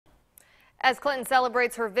As Clinton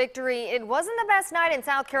celebrates her victory, it wasn't the best night in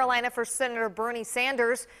South Carolina for Senator Bernie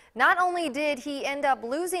Sanders. Not only did he end up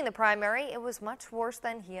losing the primary, it was much worse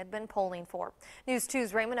than he had been polling for. News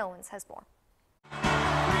 2's Raymond Owens has more.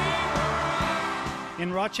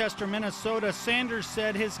 In Rochester, Minnesota, Sanders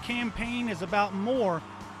said his campaign is about more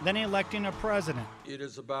than electing a president. It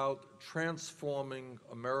is about transforming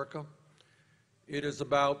America. It is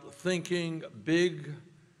about thinking big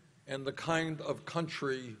and the kind of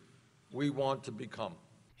country we want to become.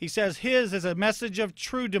 He says his is a message of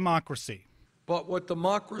true democracy. But what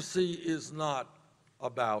democracy is not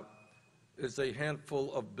about is a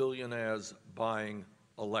handful of billionaires buying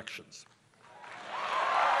elections.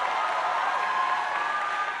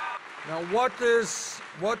 Now, what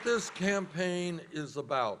this campaign is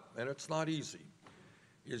about, and it's not easy,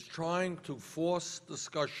 is trying to force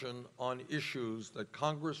discussion on issues that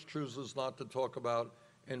Congress chooses not to talk about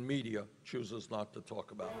and media chooses not to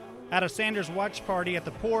talk about. At a Sanders watch party at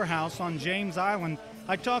the Poor House on James Island,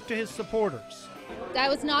 I talked to his supporters. I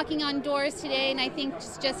was knocking on doors today, and I think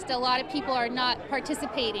just a lot of people are not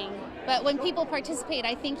participating. But when people participate,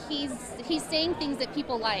 I think he's saying things that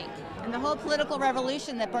people like. And the whole political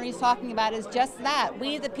revolution that Bernie's talking about is just that.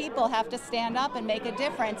 We, the people, have to stand up and make a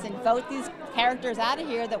difference and vote these characters out of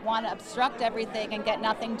here that want to obstruct everything and get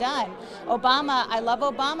nothing done. Obama, I love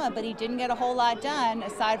Obama, but he didn't get a whole lot done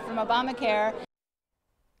aside from Obamacare.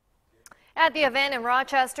 At the event in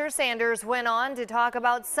Rochester, Sanders went on to talk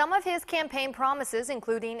about some of his campaign promises,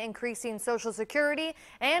 including increasing Social Security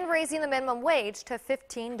and raising the minimum wage to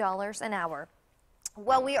 $15 an hour.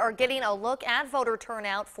 Well, we are getting a look at voter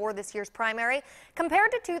turnout for this year's primary.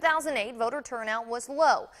 Compared to 2008, voter turnout was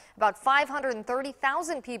low. About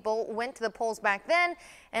 530,000 people went to the polls back then,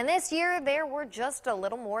 and this year there were just a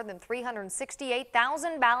little more than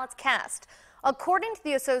 368,000 ballots cast. According to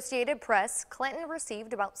the Associated Press, Clinton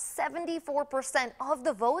received about 74% of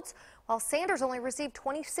the votes, while Sanders only received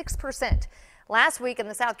 26%. Last week in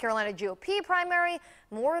the South Carolina GOP primary,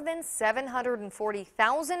 more than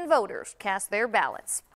 740,000 voters cast their ballots.